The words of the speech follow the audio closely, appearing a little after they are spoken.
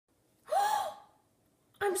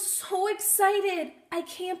I'm so excited. I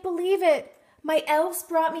can't believe it. My elves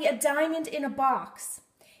brought me a diamond in a box.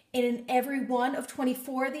 And in every one of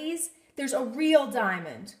 24 of these, there's a real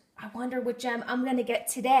diamond. I wonder what gem I'm going to get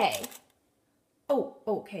today. Oh,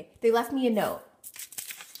 okay. They left me a note.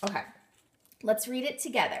 Okay. Let's read it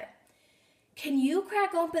together. Can you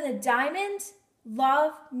crack open a diamond?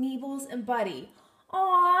 Love, Meebles, and Buddy.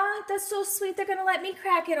 Aw, that's so sweet. They're going to let me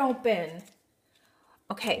crack it open.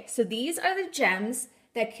 Okay, so these are the gems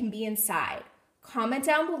that can be inside. Comment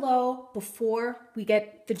down below before we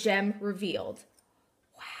get the gem revealed.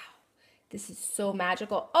 Wow, this is so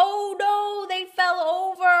magical. Oh no, they fell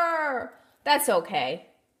over. That's okay.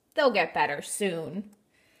 They'll get better soon.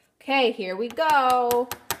 Okay, here we go.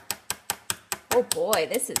 Oh boy,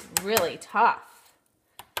 this is really tough.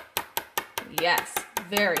 Yes,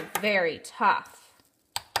 very, very tough.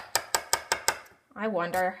 I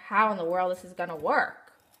wonder how in the world this is gonna work.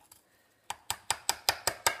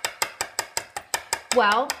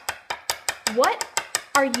 Well, what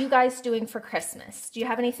are you guys doing for Christmas? Do you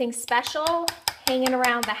have anything special hanging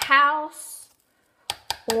around the house?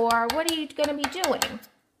 Or what are you gonna be doing?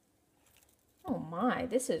 Oh my,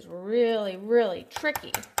 this is really, really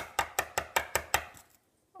tricky.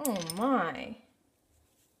 Oh my.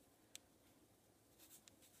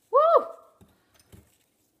 Woo!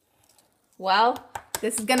 Well,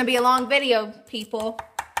 this is gonna be a long video, people.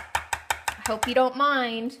 I hope you don't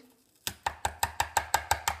mind.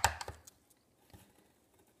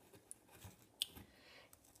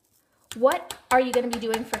 What are you gonna be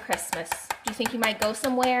doing for Christmas? Do you think you might go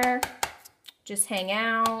somewhere? Just hang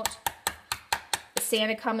out? Is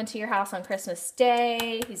Santa coming to your house on Christmas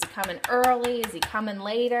Day? Is he coming early? Is he coming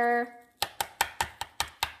later?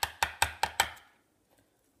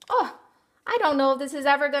 Oh, I don't know if this is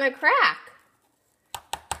ever gonna crack.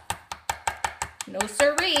 No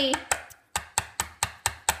siree.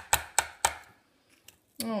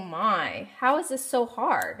 Oh my, how is this so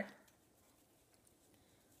hard?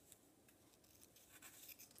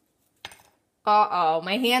 Uh-oh,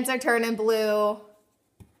 my hands are turning blue.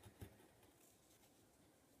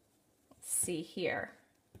 Let's see here.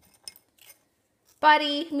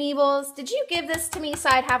 Buddy, Meebles, did you give this to me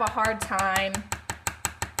so I'd have a hard time?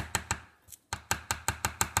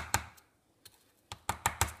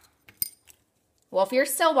 Well, if you're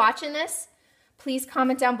still watching this, please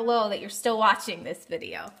comment down below that you're still watching this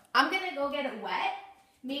video. I'm gonna go get it wet.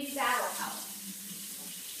 Maybe that'll help.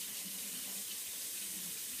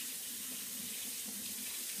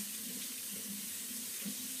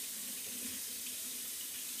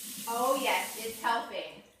 Oh yes, it's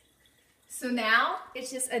helping. So now it's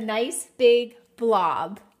just a nice big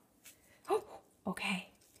blob. Oh, okay,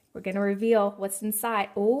 we're gonna reveal what's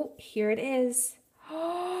inside. Oh, here it is.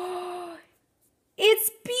 Oh, it's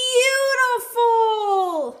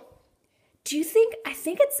beautiful. Do you think, I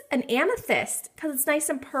think it's an amethyst because it's nice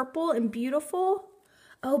and purple and beautiful.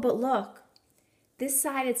 Oh, but look, this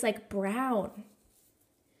side it's like brown.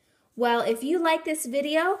 Well, if you like this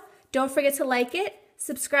video, don't forget to like it.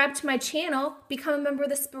 Subscribe to my channel, become a member of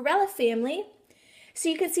the Spirella family, so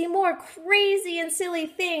you can see more crazy and silly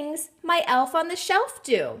things my elf on the shelf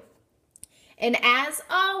do. And as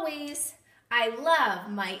always, I love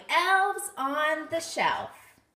my elves on the shelf.